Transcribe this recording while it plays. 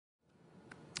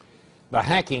The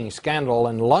hacking scandal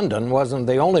in London wasn't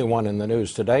the only one in the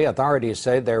news today. Authorities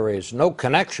say there is no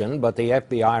connection, but the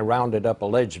FBI rounded up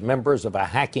alleged members of a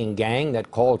hacking gang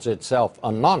that calls itself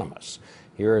Anonymous.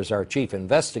 Here is our chief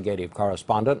investigative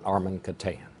correspondent, Armin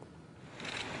Katayan.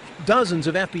 Dozens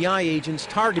of FBI agents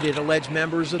targeted alleged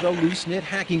members of the loose-knit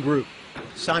hacking group.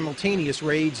 Simultaneous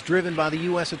raids driven by the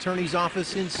U.S. Attorney's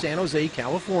Office in San Jose,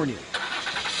 California.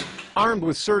 Armed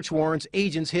with search warrants,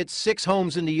 agents hit 6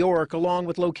 homes in New York along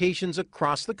with locations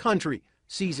across the country,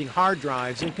 seizing hard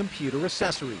drives and computer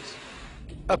accessories.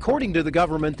 According to the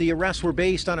government, the arrests were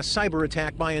based on a cyber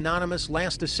attack by Anonymous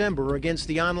last December against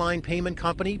the online payment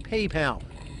company PayPal.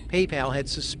 PayPal had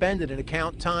suspended an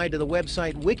account tied to the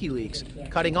website WikiLeaks,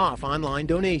 cutting off online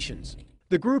donations.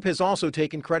 The group has also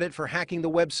taken credit for hacking the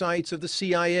websites of the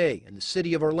CIA and the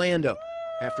city of Orlando,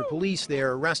 after police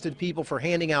there arrested people for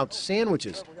handing out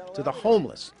sandwiches to the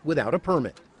homeless without a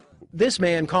permit. This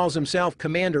man calls himself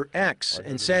Commander X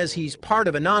and says he's part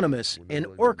of Anonymous and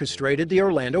orchestrated the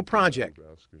Orlando project.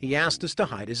 He asked us to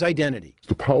hide his identity.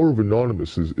 The power of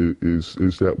Anonymous is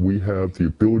that we have the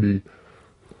ability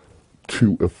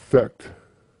to affect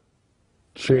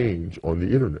change on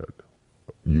the internet.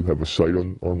 You have a site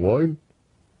online,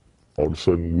 all of a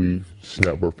sudden we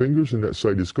snap our fingers and that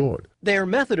site is gone. Their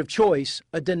method of choice,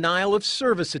 a denial of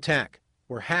service attack,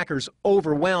 where hackers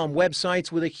overwhelm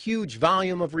websites with a huge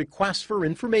volume of requests for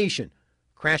information,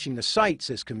 crashing the site,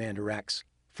 says Commander X,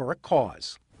 for a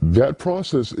cause. That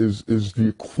process is the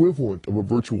equivalent of a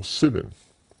virtual sit-in.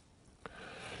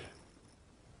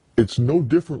 It's no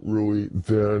different really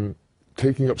than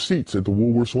taking up seats at the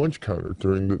Woolworth's lunch counter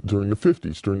during the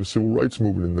 50s, during the civil rights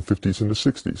movement in the 50s and the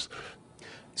 60s.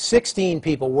 16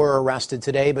 people were arrested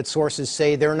today, but sources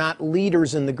say they're not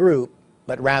leaders in the group,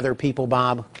 but rather people,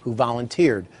 Bob, who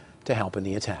volunteered to help in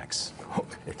the attacks.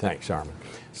 Okay, thanks, Armin.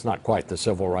 It's not quite the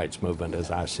civil rights movement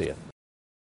as I see it.